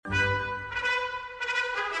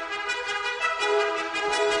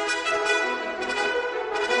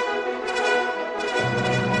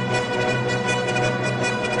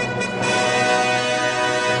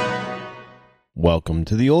Welcome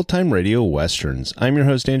to the Old Time Radio Westerns. I'm your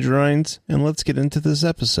host, Andrew Rhynes, and let's get into this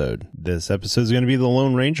episode. This episode is going to be The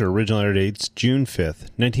Lone Ranger. Original air date's June 5th,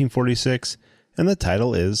 1946, and the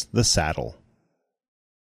title is The Saddle.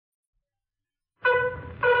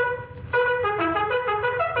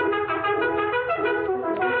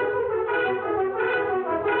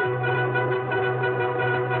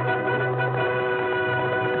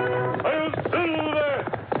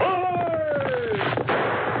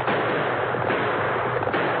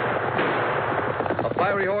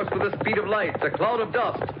 With the speed of light, a cloud of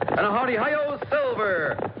dust, and a hearty hi-yo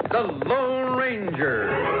Silver, the Lone Ranger.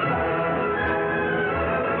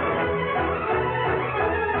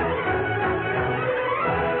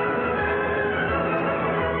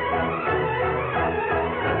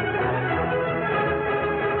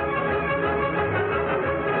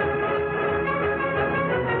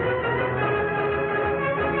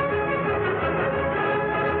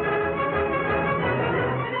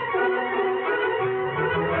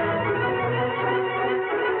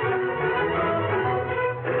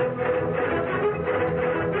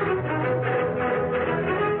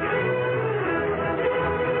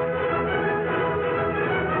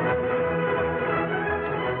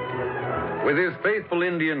 With his faithful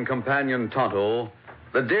Indian companion Tonto,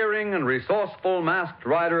 the daring and resourceful masked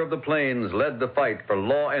rider of the plains led the fight for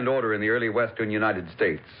law and order in the early western United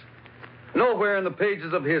States. Nowhere in the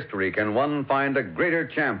pages of history can one find a greater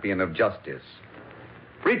champion of justice.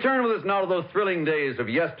 Return with us now to those thrilling days of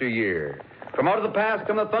yesteryear. From out of the past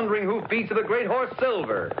come the thundering hoofbeats of the great horse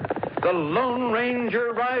Silver. The Lone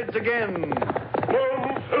Ranger rides again.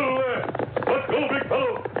 Whoa, Silver! Let's go, big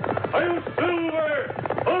fellow! I'm Silver!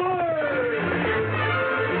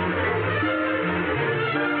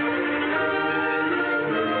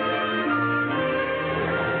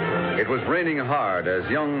 It was raining hard as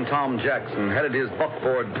young Tom Jackson headed his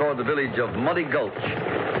buckboard toward the village of Muddy Gulch.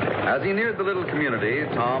 As he neared the little community,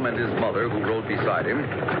 Tom and his mother, who rode beside him,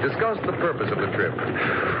 discussed the purpose of the trip.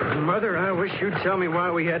 Mother, I wish you'd tell me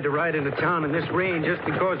why we had to ride into town in this rain just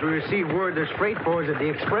because we received word there's freight boys at the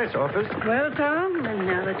express office. Well, Tom, and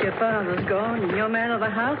now that your father's gone and you're man of the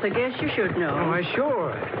house, I guess you should know. Oh, why,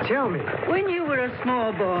 sure. Tell me. When you were a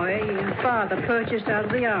small boy, your father purchased out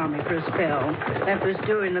of the army for a spell. That was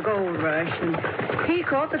during the gold rush, and he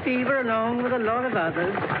caught the fever along with a lot of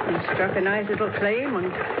others. He struck a nice little claim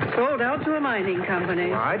and sold out to a mining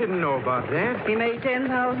company. Well, I didn't know about that. He made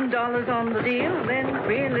 $10,000 on the deal, then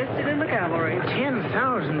re-enlisted in the cavalry.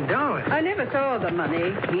 $10,000? I never saw the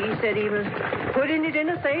money. He said he was putting it in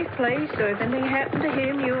a safe place, so if anything happened to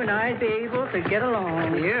him, you and I'd be able to get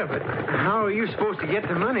along. Yeah, but how are you supposed to get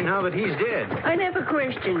the money now that he's dead? I never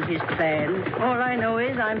questioned his plan. All I know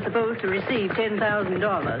is I'm supposed to receive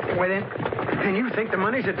 $10,000. Well, then you think the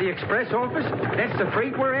money's at the express office? That's the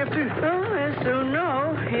freight we're after? Oh, as soon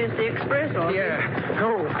know. Here's the express office. Yeah.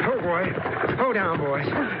 Oh, boy. Hold down, boys.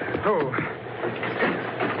 Oh.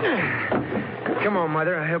 Come on,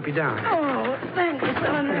 Mother. I'll help you down. Oh, thank you,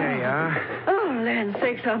 son. There you are. Oh, land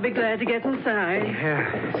sakes, I'll be glad to get inside.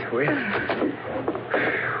 Yeah, that's weird.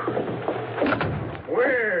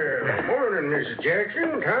 Well, morning, Mrs.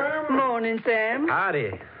 Jackson. Tom? Morning, Sam.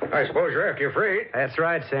 Howdy. I suppose you're after your freight. That's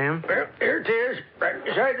right, Sam. Well, here it is, right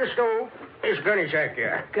beside the stove. This gunny sack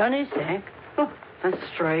here. Gunny sack? Oh, that's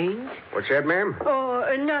strange. What's that, ma'am? Oh,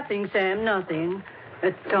 nothing, Sam, nothing.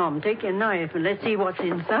 Tom, take your knife and let's see what's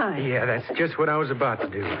inside. Yeah, that's just what I was about to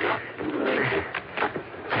do.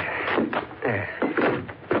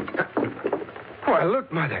 Why,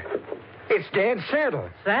 look, Mother. It's Dad's saddle.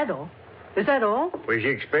 Saddle? Is that all? Was you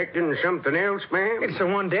expecting something else, ma'am? It's the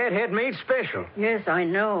one Dad had made special. Yes, I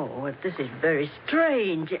know. But this is very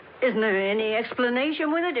strange. Isn't there any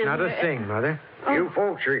explanation with it? Not a thing, Mother. You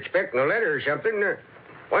folks are expecting a letter or something.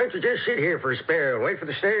 Why don't you just sit here for a spell and wait for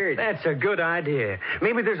the stage? That's a good idea.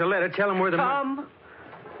 Maybe there's a letter telling where the... Tom?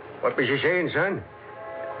 What was you saying, son?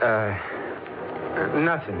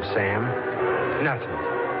 Nothing, Sam. Nothing.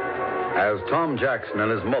 As Tom Jackson and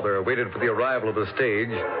his mother waited for the arrival of the stage,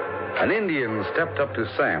 an Indian stepped up to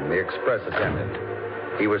Sam, the express attendant.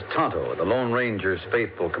 He was Tonto, the Lone Ranger's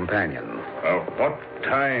faithful companion. What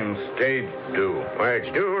time stage due? Why, it's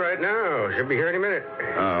due right now. Should be here any minute.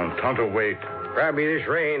 Tonto, wait. Probably this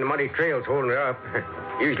rain, the muddy trail's holding it up.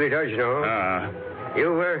 Usually does, you know.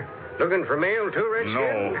 You, looking for mail, too,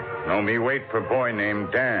 Redskin? No, me wait for boy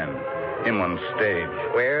named Dan. Him on stage.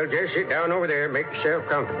 Well, just sit down over there. Make yourself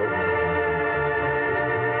comfortable.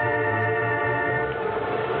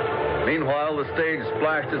 Meanwhile, the stage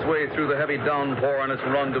splashed its way through the heavy downpour on its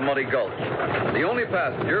run to Muddy Gulch. The only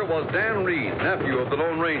passenger was Dan Reed, nephew of the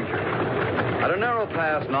Lone Ranger. At a narrow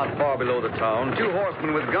pass not far below the town, two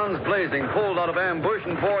horsemen with guns blazing pulled out of ambush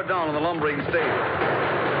and bore down on the lumbering stage.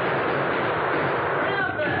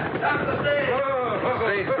 The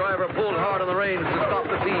stage driver pulled hard on the reins to stop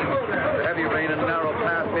the team. The heavy rain and narrow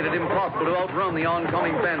path made it impossible to outrun the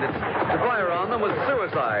oncoming bandits. To fire on them was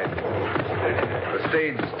suicide. The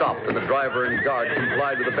stage stopped, and the driver and guard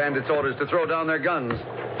complied with the bandits' orders to throw down their guns.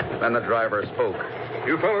 Then the driver spoke.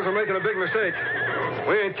 You fellas are making a big mistake.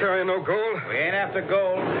 We ain't carrying no gold. We ain't after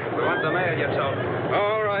gold. We want the mail, you told.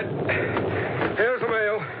 All right. Here's the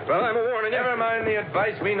mail, but I'm a warning you. Never mind the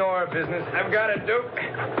advice. We know our business. I've got it, Duke.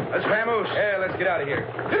 Let's vamoose. Yeah, let's get out of here.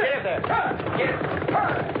 Get there. Get.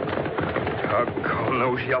 Doggone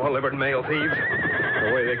those yellow-livered mail thieves.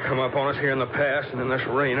 The way they come up on us here in the pass and in this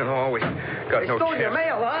rain and all, we got no chance. They stole your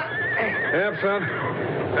mail, huh? Yep, son.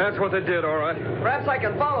 That's what they did, all right. Perhaps I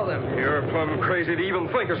can follow them. You're plumb crazy to even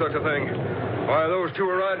think of such a thing. Why, those two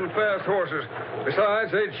are riding fast horses.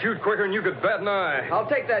 Besides, they'd shoot quicker than you could bat an eye. I'll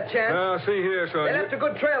take that chance. Now, see here, son. They left a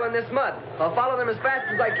good trail in this mud. I'll follow them as fast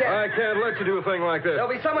as I can. I can't let you do a thing like this. There'll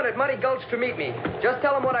be someone at Muddy Gulch to meet me. Just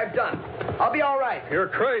tell them what I've done. I'll be all right. You're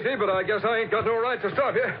crazy, but I guess I ain't got no right to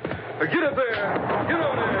stop you. Get up there. Get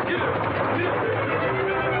on there. Get up. Get up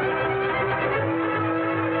there.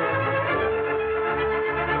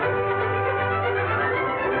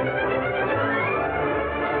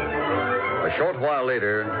 A short while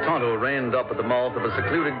later, Tonto reined up at the mouth of a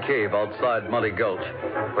secluded cave outside Muddy Gulch,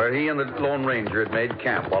 where he and the Lone Ranger had made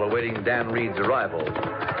camp while awaiting Dan Reed's arrival.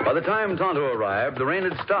 By the time Tonto arrived, the rain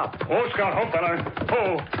had stopped. Oh, Scout, ho, fella.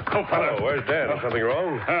 Oh, fella. Oh, where's Dan? Something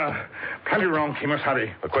wrong? Plenty wrong,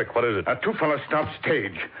 Kemosabe. Quick, what is it? Two fellas stop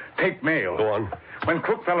stage. Take mail. Go on. When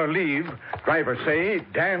crook fella leave, driver say,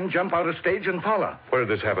 Dan jump out of stage and follow. Where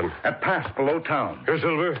did this happen? At pass below town. Here,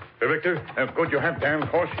 Silver. Here, Victor. Good you have Dan's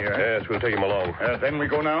horse here. Yes, we'll take him along. Then we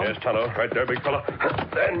go now? Yes, Tonto. Right there, big fella.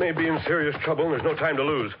 Dan may be in serious trouble, and there's no time to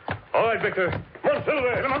lose. All right, Victor. Come on,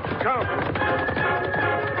 Silver. Get him up, Scout.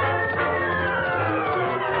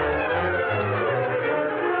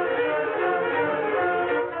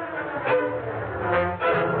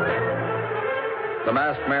 The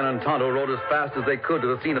masked man and Tonto rode as fast as they could to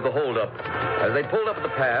the scene of the holdup. As they pulled up at the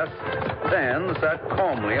pass, Dan sat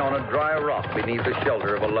calmly on a dry rock beneath the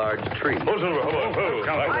shelter of a large tree. Oh, Silver, hold on.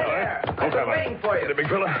 Hi there. I've been waiting for you. Hey, big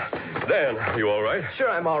fella. Dan, are you all right? Sure,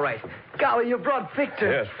 I'm all right. Golly, you brought Victor.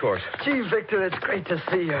 Yes, of course. Gee, Victor, it's great to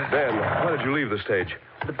see you. Dan, why did you leave the stage?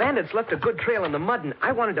 The bandits left a good trail in the mud, and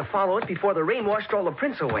I wanted to follow it before the rain washed all the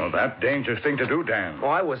prints away. Well, that dangerous thing to do, Dan. Oh,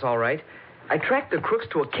 I was all right. I tracked the crooks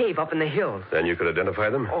to a cave up in the hills. Then you could identify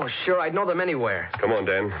them? Oh, sure, I'd know them anywhere. Come on,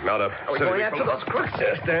 Dan. Mount up. Are we going after those crooks?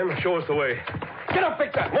 Yes, Dan. Show us the way. Get up,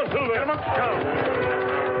 Victor. Come on, Silver. Get him up,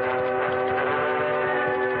 Scout.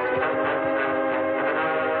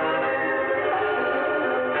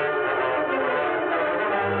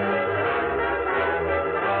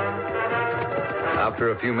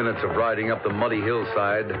 After a few minutes of riding up the muddy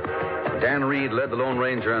hillside, Dan Reed led the Lone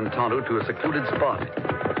Ranger and Tonto to a secluded spot.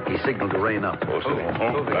 He signaled to rein up. Oh, steady.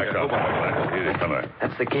 Back up. Easy, fella.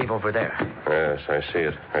 That's the cave over there. Yes, I see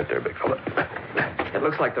it. Right there, big fella. It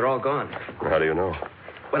looks like they're all gone. How do you know?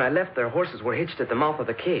 When I left, their horses were hitched at the mouth of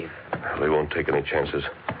the cave. We won't take any chances.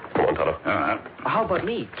 Come on, Tonto. How about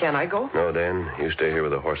me? Can I go? No, Dan. You stay here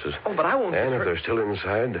with the horses. Oh, but I won't And get if hurt. they're still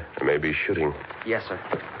inside, there may be shooting. Yes, sir.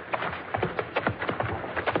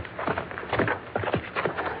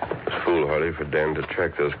 It's foolhardy for Dan to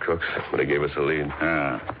track those crooks, but he gave us a lead.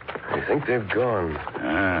 I think they've gone.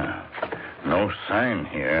 No sign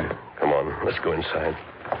here. Come on, let's go inside.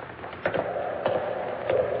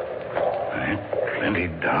 Plenty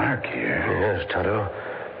dark here. Yes, Tonto.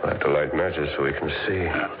 We'll have to light matches so we can see.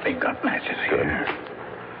 They got matches Good. here.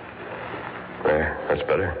 There, that's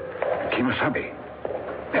better. Kemosabe.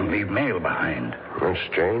 Them leave mail behind. That's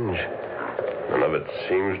strange. None of it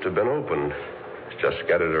seems to have been opened. It's just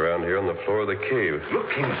scattered around here on the floor of the cave. Look,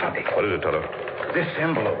 Kemosabe. What is it, Tonto? This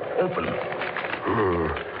envelope, open.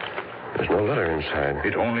 There's no letter inside.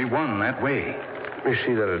 It only one that way. Let me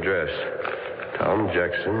see that address. Tom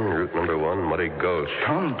Jackson, route number 1, Muddy Gulch.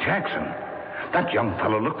 Tom Jackson. That young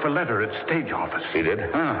fellow looked for letter at stage office. He did?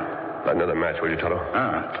 Ah. Light another match, will you, Tonto?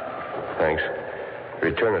 Thanks.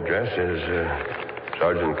 Return address is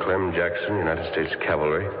Sergeant Clem Jackson, United States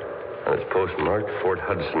Cavalry, and it's postmarked Fort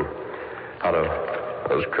Hudson. Otto,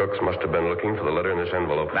 those crooks must have been looking for the letter in this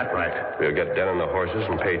envelope. That's right. We'll get Dan on the horses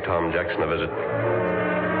and pay Tom Jackson a visit.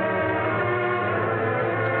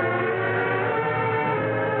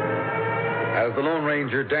 As As the Lone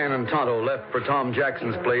Ranger, Dan, and Tonto left for Tom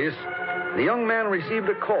Jackson's place, the young man received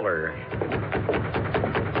a caller.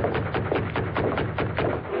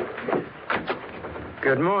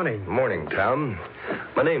 Good morning. Morning, Tom.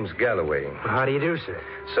 My name's Galloway. How do you do, sir?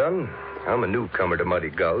 Son, I'm a newcomer to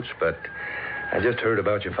Muddy Gulch, but I just heard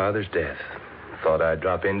about your father's death. Thought I'd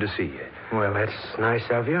drop in to see you. Well, that's nice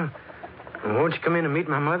of you. Won't you come in and meet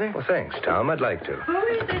my mother? Well, thanks, Tom. I'd like to. Who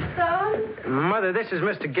is this, son? Mother, this is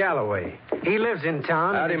Mr. Galloway. He lives in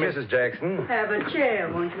town. Howdy, Mrs. Jackson. Have a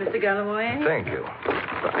chair, won't you, Mr. Galloway? Thank you.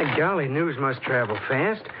 By golly, news must travel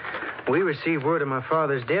fast. We received word of my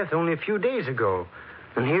father's death only a few days ago.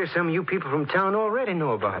 And here some of you people from town already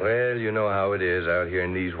know about it. Well, you know how it is out here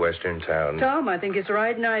in these western towns. Tom, I think it's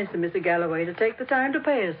right nice of Mr. Galloway to take the time to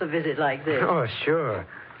pay us a visit like this. Oh, sure.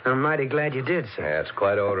 I'm mighty glad you did, sir. That's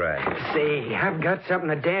quite all right. Say, I've got something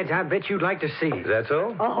of Dad's I bet you'd like to see. Is that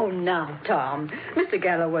so? Oh, now, Tom. Mr.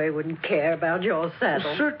 Galloway wouldn't care about your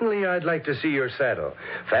saddle. Certainly, I'd like to see your saddle.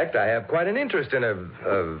 In fact, I have quite an interest in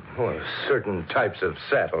certain types of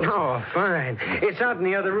saddles. Oh, fine. It's out in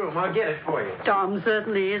the other room. I'll get it for you. Tom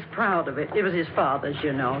certainly is proud of it. It was his father's,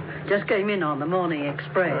 you know. Just came in on the morning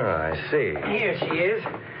express. Oh, I see. Here she is.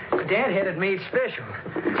 Dad had it made special.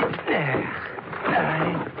 There.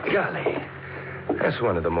 Golly. That's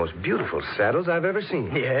one of the most beautiful saddles I've ever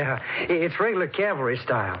seen. Yeah, it's regular cavalry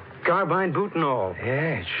style. Carbine boot and all.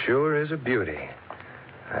 Yeah, it sure is a beauty.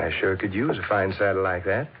 I sure could use a fine saddle like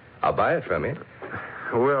that. I'll buy it from you.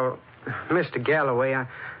 Well, Mr. Galloway,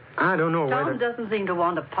 I don't know Tom whether... doesn't seem to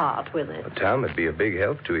want to part with it. Well, Tom, it'd be a big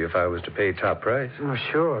help to you if I was to pay top price. Oh,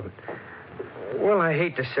 sure. Well, I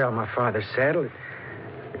hate to sell my father's saddle.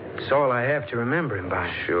 It's all I have to remember him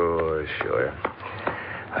by. Sure.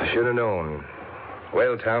 I should have known.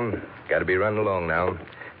 Well, Tom, got to be running along now.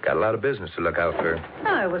 Got a lot of business to look out for.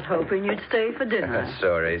 I was hoping you'd stay for dinner.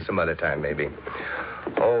 Sorry, some other time maybe.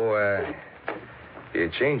 Oh, you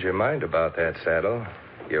change your mind about that saddle.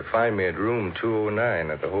 You'll find me at room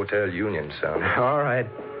 209 at the Hotel Union, son. All right.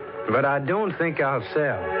 But I don't think I'll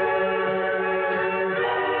sell.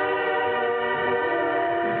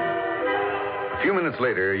 A few minutes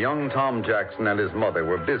later, young Tom Jackson and his mother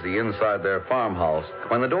were busy inside their farmhouse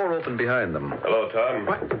when the door opened behind them. Hello, Tom.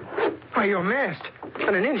 What? Why, you're masked.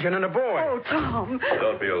 And an Indian and a boy. Oh, Tom.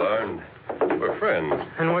 Don't be alarmed. We're friends.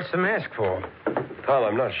 And what's the mask for? Tom,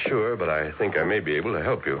 I'm not sure, but I think I may be able to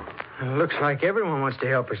help you. It looks like everyone wants to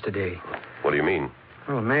help us today. What do you mean?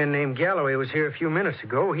 Well, a man named Galloway was here a few minutes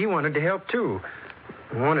ago. He wanted to help, too.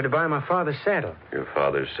 He wanted to buy my father's saddle. Your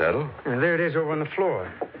father's saddle? And there it is over on the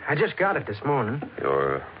floor. I just got it this morning.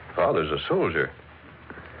 Your father's a soldier.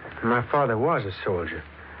 My father was a soldier.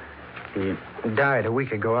 He died a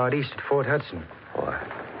week ago out east at Fort Hudson. Oh,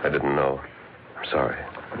 I didn't know. I'm sorry.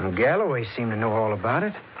 And Galloway seemed to know all about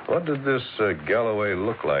it. What did this Galloway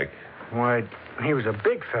look like? Why, he was a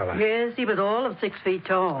big fella. Yes, he was all of 6 feet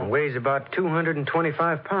tall. Weighs about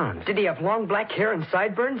 225 pounds. Did he have long black hair and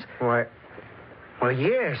sideburns? Why, well,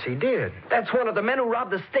 yes, he did. That's one of the men who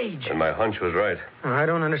robbed the stage. And my hunch was right. I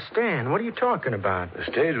don't understand. What are you talking about? The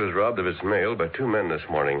stage was robbed of its mail by 2 men this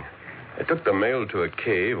morning. They took the mail to a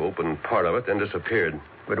cave, opened part of it, then disappeared.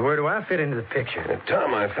 But where do I fit into the picture?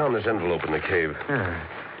 Tom, I found this envelope in the cave.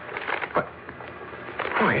 What?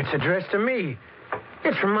 Why, it's addressed to me.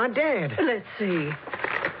 It's from my dad. Let's see.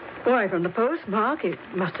 Why, from the postmark, it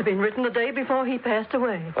must have been written the day before he passed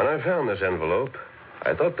away. When I found this envelope,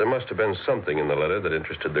 I thought there must have been something in the letter that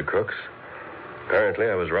interested the crooks. Apparently,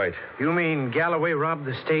 I was right. You mean Galloway robbed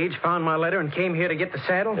the stage, found my letter, and came here to get the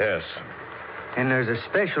saddle? Yes. And there's a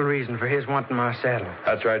special reason for his wanting my saddle.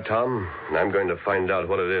 That's right, Tom. And I'm going to find out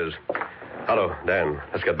what it is. Hello, Dan.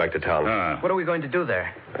 Let's get back to town. What are we going to do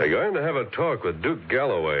there? We're going to have a talk with Duke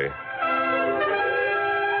Galloway.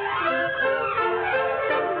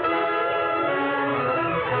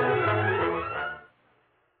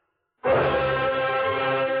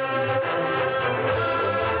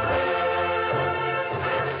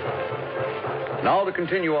 Now to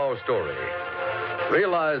continue our story.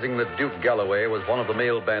 Realizing that Duke Galloway was one of the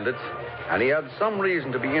male bandits, and he had some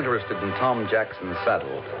reason to be interested in Tom Jackson's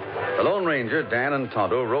saddle, the Lone Ranger, Dan, and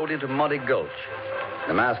Tonto rode into Muddy Gulch.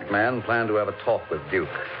 The masked man planned to have a talk with Duke.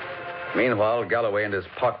 Meanwhile, Galloway and his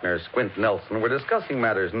partner, Squint Nelson, were discussing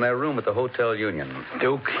matters in their room at the Hotel Union.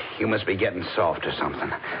 Duke, you must be getting soft or something.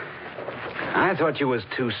 I thought you was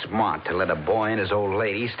too smart to let a boy and his old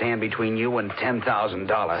lady stand between you and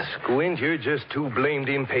 $10,000. Squint, you're just too blamed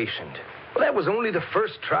impatient. Well, that was only the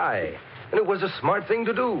first try. And it was a smart thing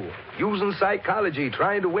to do. Using psychology,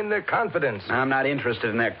 trying to win their confidence. I'm not interested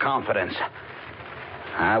in their confidence.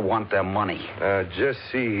 I want their money. Just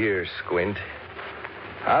see here, Squint.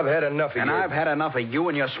 I've had enough of you. And I've had enough of you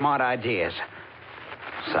and your smart ideas.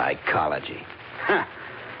 Psychology. Huh.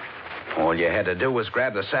 All you had to do was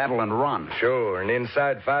grab the saddle and run. Sure, and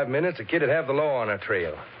inside 5 minutes, a kid would have the law on our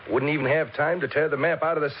trail. Wouldn't even have time to tear the map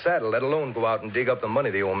out of the saddle, let alone go out and dig up the money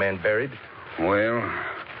the old man buried. Well,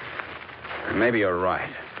 maybe you're right.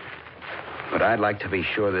 But I'd like to be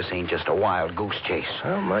sure this ain't just a wild goose chase.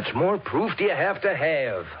 How much more proof do you have to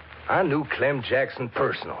have? I knew Clem Jackson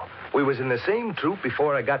personal. We was in the same troop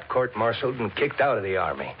before I got court-martialed and kicked out of the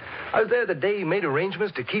Army. I was there the day he made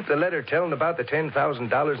arrangements to keep the letter telling about the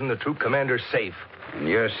 $10,000 in the troop commander's safe. And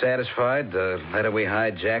you're satisfied the letter we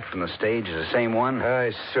hijacked from the stage is the same one?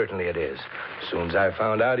 Aye, certainly it is. As soon as I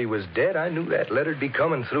found out he was dead, I knew that letter'd be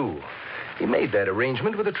coming through. He made that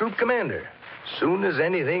arrangement with the troop commander. Soon as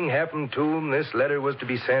anything happened to him, this letter was to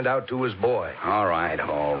be sent out to his boy. All right.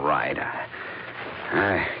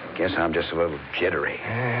 I guess I'm just a little jittery.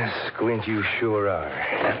 Squint, you sure are.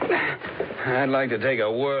 I'd like to take a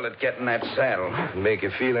whirl at getting that saddle. Make you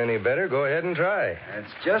feel any better, go ahead and try.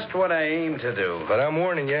 That's just what I aim to do. But I'm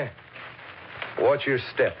warning you. Watch your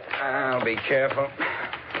step. I'll be careful.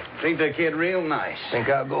 Treat the kid real nice. Think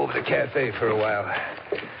I'll go over to the cafe for a while.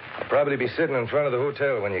 I'll probably be sitting in front of the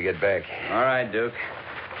hotel when you get back. All right, Duke.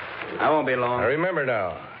 I won't be long. Now remember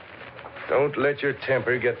now, don't let your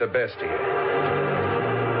temper get the best of you.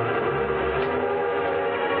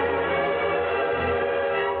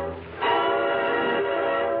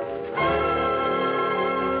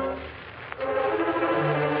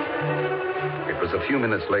 A few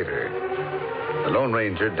minutes later, the Lone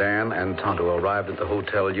Ranger, Dan, and Tonto arrived at the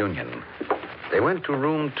Hotel Union. They went to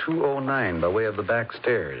room 209 by way of the back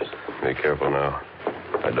stairs. Be careful now.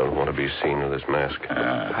 I don't want to be seen with this mask.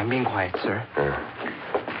 I'm being quiet, sir.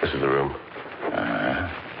 This is the room.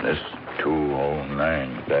 This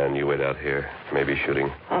 209. Dan, you wait out here. Maybe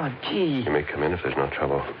shooting. Oh, gee. You may come in if there's no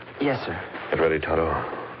trouble. Yes, sir. Get ready, Tonto.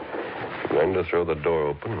 I'm going to throw the door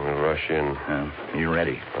open. We'll rush in. You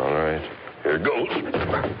ready? All right. Here goes.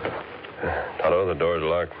 Tonto, the door's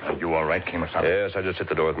locked. Are you all right, Kemosabe? Yes, I just hit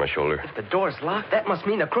the door with my shoulder. If the door's locked, that must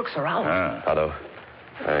mean the crooks are out. Tonto,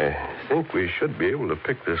 I think we should be able to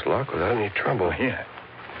pick this lock without any trouble. Here,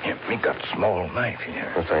 me got small knife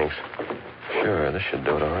here. Oh, thanks. Sure, this should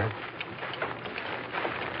do it all right.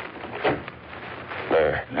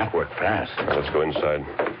 There. That worked fast. Now, let's go inside.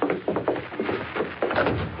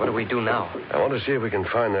 What do we do now? I want to see if we can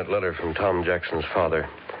find that letter from Tom Jackson's father.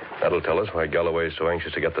 That'll tell us why Galloway is so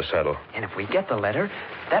anxious to get the saddle. And if we get the letter,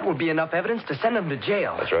 that will be enough evidence to send him to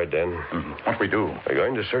jail. That's right, Dan. What we do? We're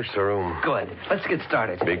going to search the room. Good. Let's get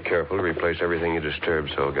started. Be careful to replace everything you disturb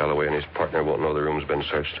so Galloway and his partner won't know the room's been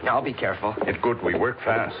searched. I'll be careful. It's good we work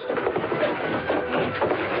fast.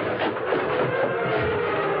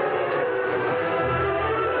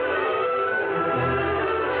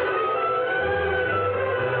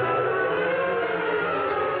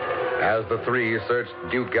 As the three searched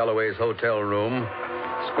Duke Galloway's hotel room,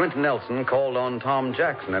 Squint Nelson called on Tom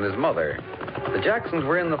Jackson and his mother. The Jacksons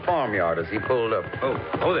were in the farmyard as he pulled up.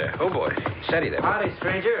 Oh there. Oh, boy. Steady there. Howdy,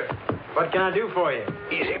 stranger. What can I do for you?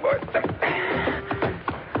 Easy, boy.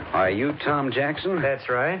 Are you Tom Jackson? That's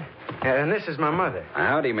right. And this is my mother.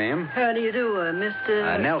 Howdy, ma'am. How do you do,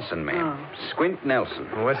 Mr. Nelson, ma'am. Squint Nelson.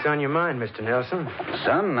 What's on your mind, Mr. Nelson?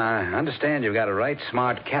 Son, I understand you've got a right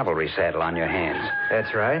smart cavalry saddle on your hands.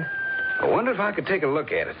 That's right. I wonder if I could take a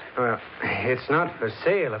look at it. Well, it's not for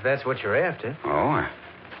sale if that's what you're after. Oh,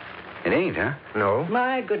 it ain't, huh? No.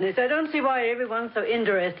 My goodness, I don't see why everyone's so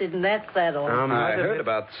interested in that saddle. I heard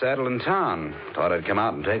about the saddle in town. Thought I'd come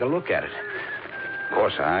out and take a look at it. Of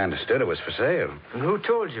course, I understood it was for sale. And who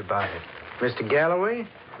told you about it? Mr. Galloway?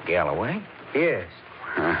 Galloway? Yes.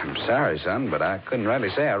 I'm sorry, son, but I couldn't rightly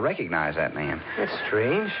say I recognize that name. That's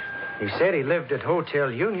strange. He said he lived at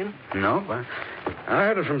Hotel Union. No, but I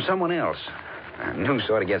heard it from someone else. News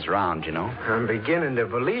sort of gets round, you know. I'm beginning to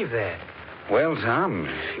believe that. Well, Tom,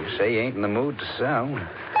 if you say you ain't in the mood to sell,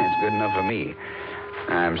 it's good enough for me.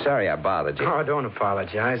 I'm sorry I bothered you. Oh, don't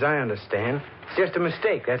apologize. I understand. It's just a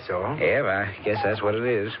mistake, that's all. Yeah, I guess that's what it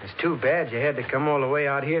is. It's too bad you had to come all the way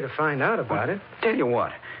out here to find out about it. Tell you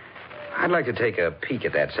what, I'd like to take a peek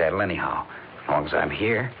at that saddle anyhow, as long as I'm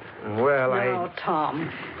here. Well, No,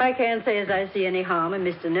 Tom. I can't say as I see any harm in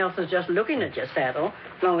Mr. Nelson's just looking at your saddle,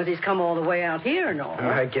 as long as he's come all the way out here and all.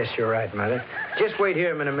 I guess you're right, Mother. Just wait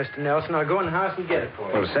here a minute, Mr. Nelson. I'll go in the house and get it for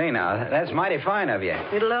you. Well, say now, that's mighty fine of you.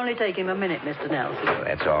 It'll only take him a minute, Mr. Nelson. Well,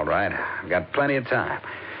 that's all right. I've got plenty of time.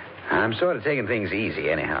 I'm sort of taking things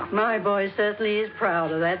easy anyhow. My boy certainly is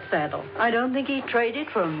proud of that saddle. I don't think he'd trade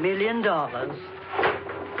it for $1 million.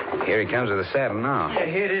 Here he comes with the saddle now. Yeah,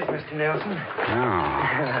 here it is, Mr. Nelson.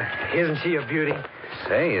 Oh. Isn't she a beauty?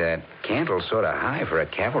 Say, that cantle's sort of high for a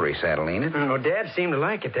cavalry saddle, ain't it? Oh, Dad seemed to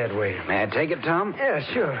like it that way. May I take it, Tom? Yeah,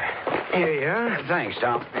 sure. Here you are. Thanks,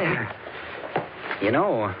 Tom. You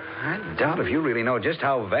know, I doubt if you really know just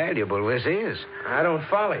how valuable this is. I don't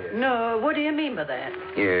follow you. No, what do you mean by that?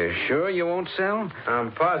 You sure you won't sell?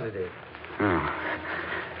 I'm positive.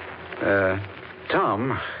 Oh.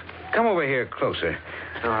 Tom, come over here closer.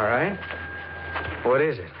 All right. What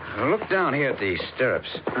is it? Look down here at these stirrups.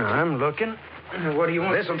 I'm looking. What do you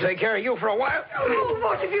want? This'll take care of you for a while. Oh,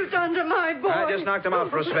 what have you done to my boy? I just knocked him out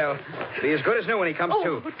for a spell. Be as good as new when he comes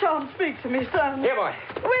to. Tom, speak to me, son. Here, boy.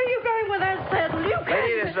 Where are you going with that saddle? You can't...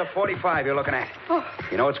 Lady, this is a 45 you're looking at. Oh.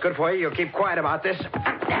 You know what's good for you? You'll keep quiet about this.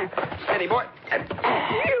 Steady, boy.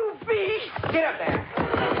 You beast! Get up there.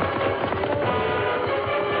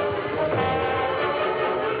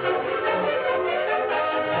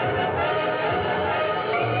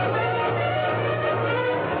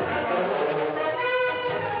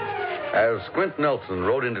 As Squint Nelson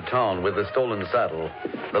rode into town with the stolen saddle,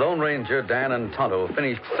 the Lone Ranger, Dan, and Tonto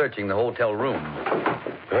finished searching the hotel room.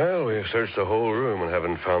 Well, we've searched the whole room and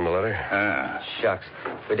haven't found the letter. Shucks.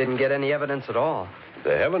 We didn't get any evidence at all.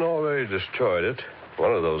 They haven't already destroyed it.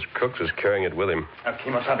 One of those crooks is carrying it with him.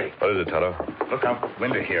 Kemosabe, What is it, Tonto? look out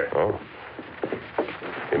window here. Oh?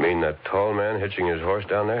 You mean that tall man hitching his horse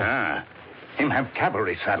down there? Him have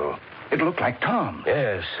cavalry saddle. It look like Tom.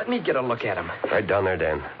 Yes. Let me get a look at him. Right down there,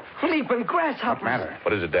 Dan. Leaping grasshoppers. Matter.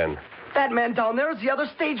 What is it, Dan? That man down there is the other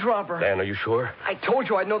stage robber. Dan, are you sure? I told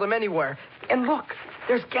you I'd know them anywhere. And look,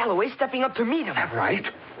 there's Galloway stepping up to meet him. Right.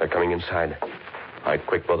 They're coming inside. All right,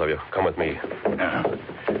 quick, both of you. Come with me.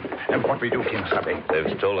 And what we do, Kemosabe?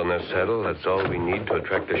 They've stolen their saddle. That's all we need to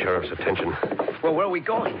attract the sheriff's attention. Well, where are we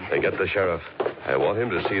going? They get the sheriff. I want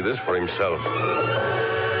him to see this for himself.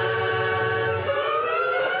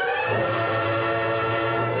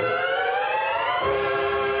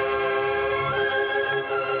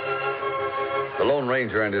 The Lone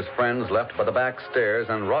Ranger and his friends left by the back stairs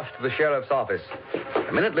and rushed to the sheriff's office.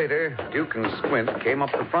 A minute later, Duke and Squint came up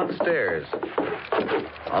the front stairs,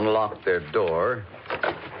 unlocked their door,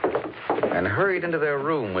 and hurried into their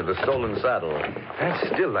room with the stolen saddle. I'd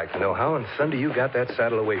still like to know how on Sunday you got that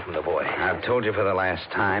saddle away from the boy. I've told you for the last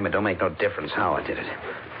time, it don't make no difference how I did it.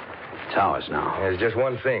 It's ours now. There's just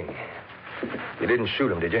one thing. You didn't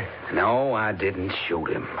shoot him, did you? No, I didn't shoot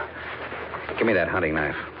him. Give me that hunting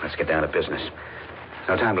knife. Let's get down to business.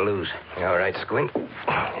 No time to lose. All right, Squint.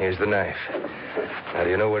 Here's the knife. Now, do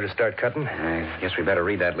you know where to start cutting? I guess we better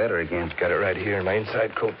read that letter again. Got it right here in my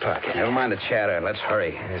inside coat pocket. Never mind the chatter. Let's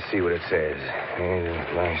hurry. Let's see what it says.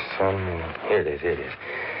 My son. Here it is. Here it is.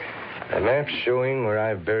 A map showing where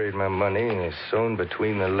I've buried my money is sewn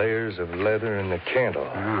between the layers of leather and the candle.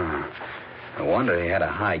 No wonder he had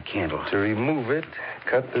a high candle. To remove it,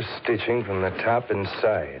 cut the stitching from the top and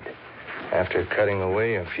side. After cutting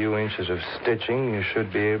away a few inches of stitching, you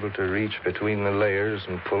should be able to reach between the layers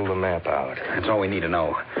and pull the map out. That's all we need to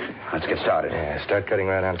know. Let's get started. Yeah, start cutting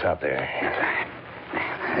right on top there.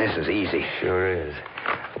 This is easy. Sure is.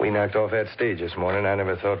 We knocked off that stage this morning. I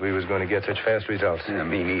never thought we was going to get such fast results.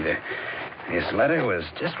 Me neither. This letter was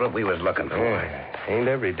just what we was looking for. Yeah. Ain't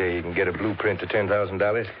every day you can get a blueprint to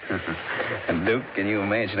 $10,000. And, Duke, can you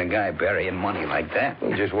imagine a guy burying money like that?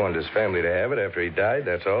 He just wanted his family to have it after he died,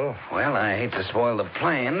 that's all. Well, I hate to spoil the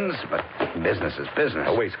plans, but business is business.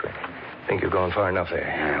 Oh, wait, Squint. Think you've gone far enough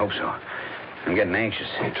there. I hope so. I'm getting anxious.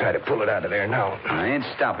 You try to pull it out of there now. I ain't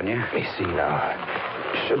stopping you. Let me see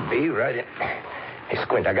now. Should be right in. Hey,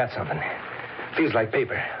 Squint, I got something. Feels like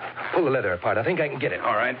paper. Pull the leather apart. I think I can get it.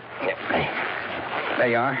 All right. Yeah. There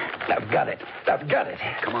you are. I've got it. I've got it.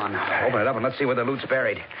 Come on. Open it up and let's see where the loot's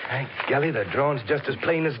buried. Thank golly, the drawing's just as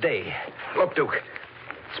plain as day. Look, Duke.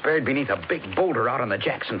 It's buried beneath a big boulder out on the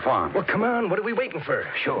Jackson farm. Well, come on. What are we waiting for?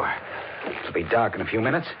 Sure. It'll be dark in a few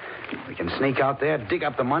minutes. We can sneak out there, dig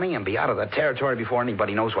up the money, and be out of the territory before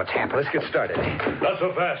anybody knows what's happened. Let's get started. Not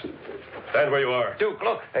so fast. Stand where you are. Duke,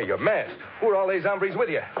 look. Hey, you're masked. Who are all these hombres with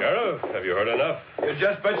you? Sheriff, have you heard enough? You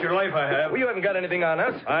just bet your life I have. Well, you haven't got anything on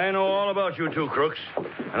us. I know all about you two crooks.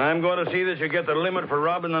 And I'm going to see that you get the limit for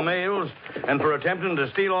robbing the mails and for attempting to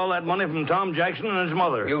steal all that money from Tom Jackson and his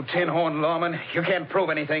mother. You tin-horn lawman, you can't prove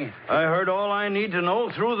anything. I heard all I need to know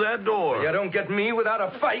through that door. You don't get me without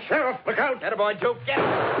a fight. Sheriff, look out. Attaboy, Duke. Get him.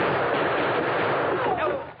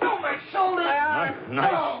 Oh, my shoulder.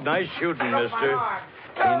 Nice shooting, mister.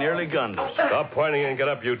 He nearly gunned us. Stop pointing and get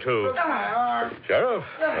up, you two. Sheriff,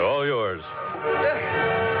 they're all yours.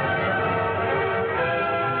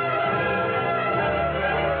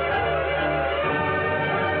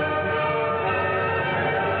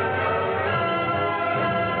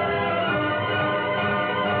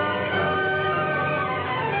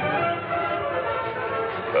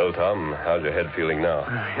 Well, Tom, how's your head feeling now?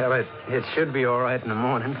 Well, it should be all right in the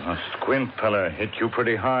morning. A squint fella hit you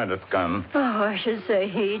pretty hard at gun. Oh, I should say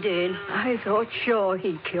he did. I thought sure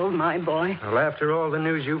he'd killed my boy. Well, after all the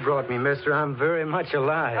news you brought me, mister, I'm very much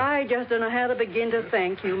alive. I just don't know how to begin to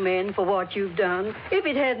thank you men for what you've done. If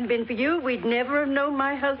it hadn't been for you, we'd never have known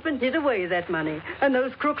my husband hid away that money. And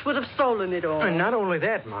those crooks would have stolen it all. And not only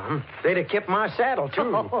that, Mom. They'd have kept my saddle, too.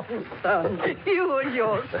 Oh, son, you and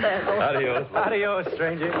your saddle. Adios. Adios,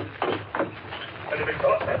 stranger. Ready, big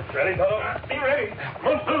fella? Ready, fellow? Be ready.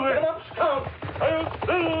 Come through. Come up, scout. I'll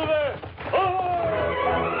through there.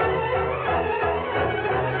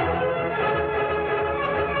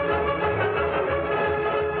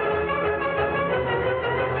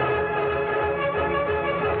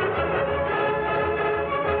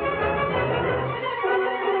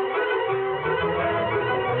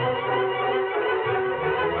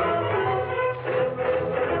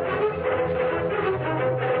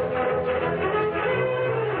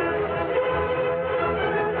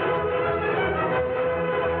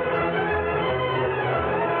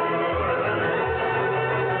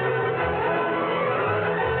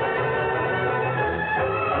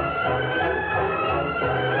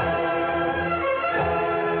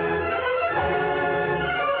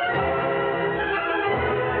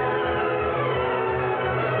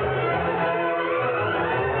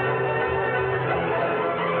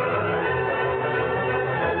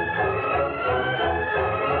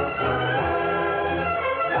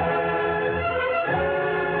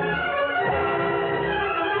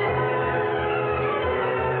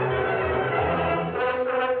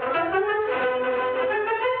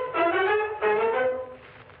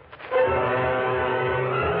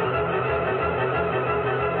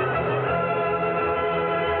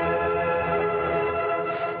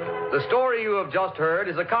 The story you have just heard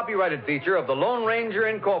is a copyrighted feature of the Lone Ranger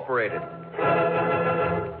Incorporated.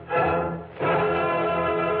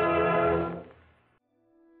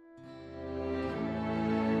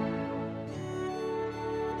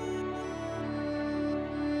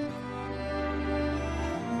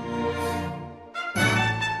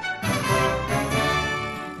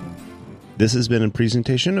 This has been a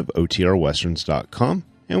presentation of OTRWesterns.com,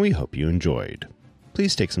 and we hope you enjoyed.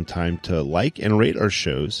 Please take some time to like and rate our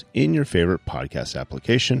shows in your favorite podcast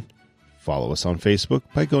application. Follow us on Facebook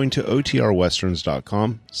by going to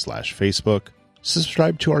OTRWesterns.com/Facebook.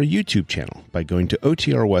 Subscribe to our YouTube channel by going to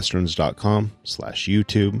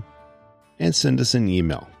OTRWesterns.com/YouTube. And send us an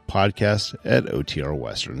email,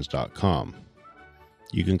 podcast@OTRWesterns.com.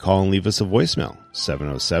 You can call and leave us a voicemail,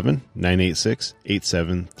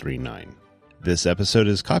 707-986-8739. This episode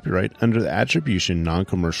is copyright under the Attribution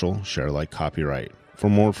Non-Commercial Share-alike copyright. For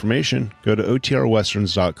more information, go to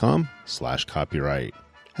OTRWesterns.com/copyright.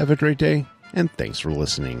 Have a great day, and thanks for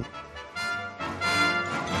listening.